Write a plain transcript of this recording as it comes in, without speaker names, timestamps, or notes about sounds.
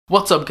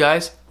What's up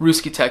guys,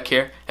 Ruski Tech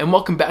here, and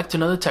welcome back to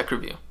another tech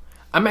review.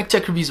 I make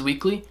tech reviews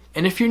weekly,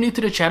 and if you're new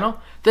to the channel,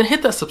 then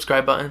hit that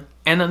subscribe button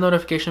and that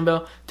notification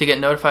bell to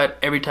get notified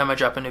every time I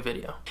drop a new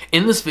video.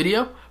 In this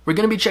video, we're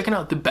going to be checking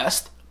out the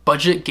best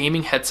budget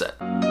gaming headset.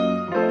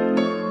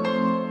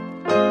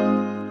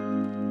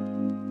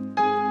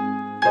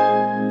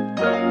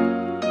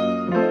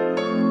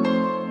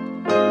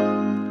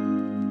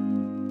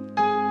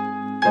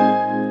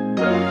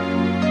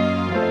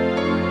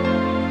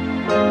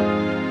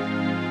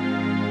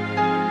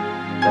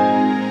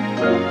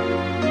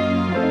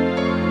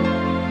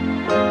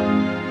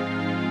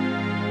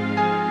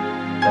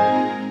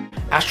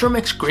 Astro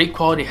makes great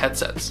quality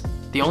headsets.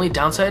 The only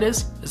downside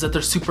is that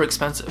they're super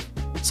expensive.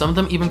 Some of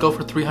them even go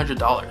for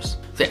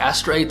 $300. The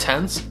Astro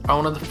A10s are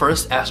one of the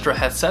first Astro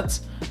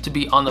headsets to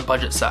be on the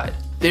budget side.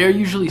 They are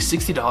usually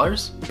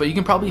 $60, but you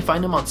can probably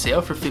find them on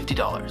sale for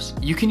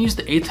 $50. You can use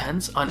the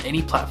A10s on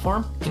any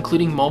platform,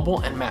 including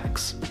mobile and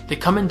Macs. They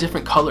come in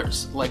different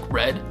colors like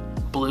red,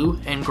 blue,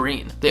 and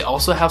green. They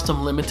also have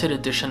some limited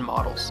edition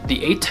models.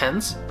 The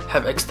A10s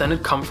have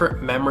extended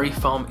comfort memory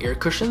foam ear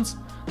cushions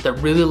that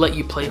really let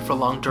you play for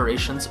long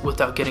durations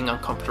without getting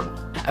uncomfortable.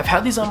 I've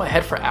had these on my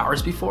head for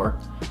hours before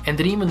and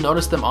didn't even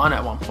notice them on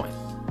at one point.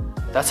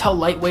 That's how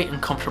lightweight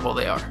and comfortable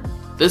they are.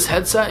 This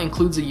headset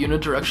includes a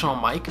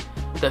unidirectional mic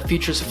that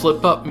features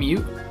flip up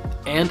mute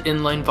and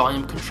inline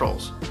volume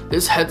controls.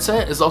 This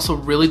headset is also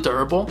really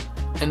durable,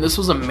 and this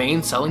was a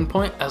main selling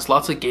point as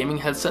lots of gaming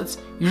headsets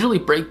usually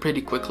break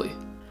pretty quickly.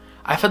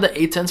 I've had the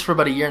A10s for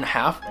about a year and a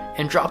half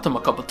and dropped them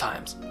a couple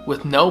times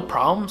with no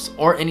problems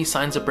or any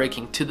signs of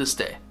breaking to this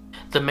day.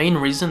 The main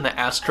reason the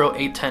Astro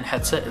A10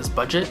 headset is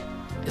budget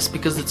is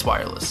because it's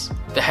wireless.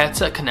 The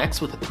headset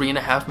connects with a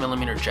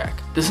 3.5mm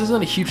jack. This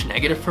isn't a huge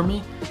negative for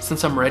me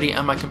since I'm ready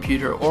on my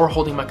computer or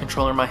holding my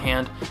controller in my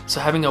hand,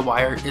 so having a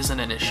wire isn't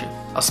an issue.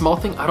 A small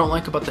thing I don't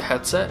like about the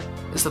headset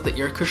is that the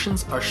ear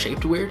cushions are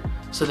shaped weird,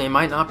 so they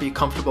might not be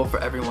comfortable for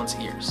everyone's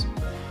ears.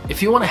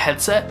 If you want a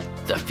headset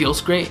that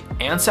feels great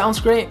and sounds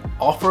great,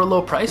 all for a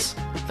low price,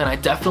 then I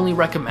definitely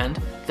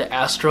recommend the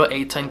Astro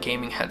A10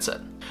 gaming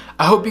headset.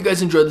 I hope you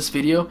guys enjoyed this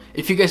video.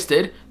 If you guys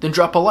did, then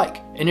drop a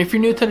like. And if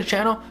you're new to the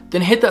channel,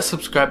 then hit that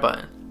subscribe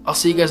button. I'll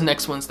see you guys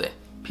next Wednesday.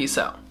 Peace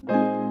out.